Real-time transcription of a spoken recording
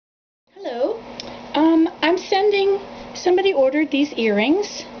somebody ordered these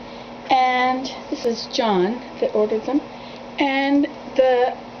earrings, and this is John that ordered them, and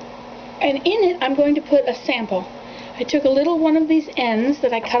in it I'm going to put a sample. I took a little one of these ends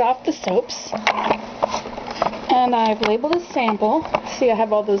that I cut off the soaps, and I've labeled a sample. See, I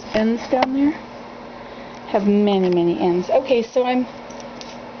have all those ends down there. I have many ends. Okay, so I'm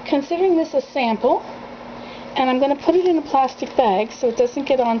considering this a sample, and I'm going to put it in a plastic bag so it doesn't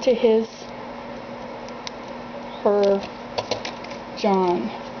get onto John,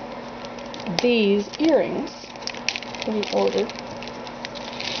 these earrings that he ordered.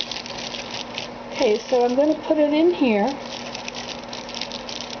 Okay, so I'm going to put it in here,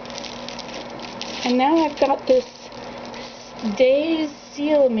 and now I've got this Days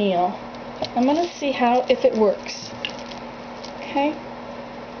seal meal. I'm going to see if it works. Okay.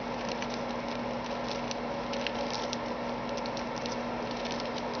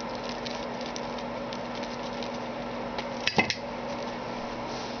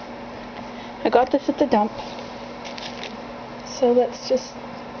 I got this at the dump, so let's just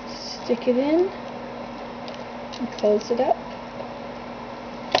stick it in and close it up,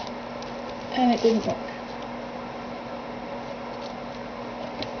 and it didn't work.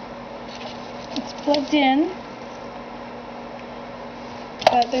 It's plugged in,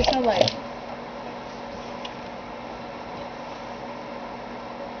 but there's no light.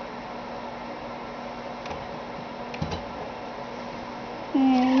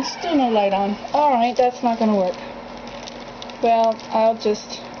 Still no light on. Alright, that's not going to work. Well, I'll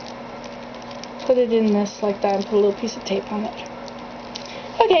just put it in this like that and put a little piece of tape on it.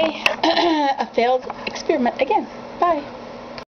 Okay, a failed experiment again. Bye.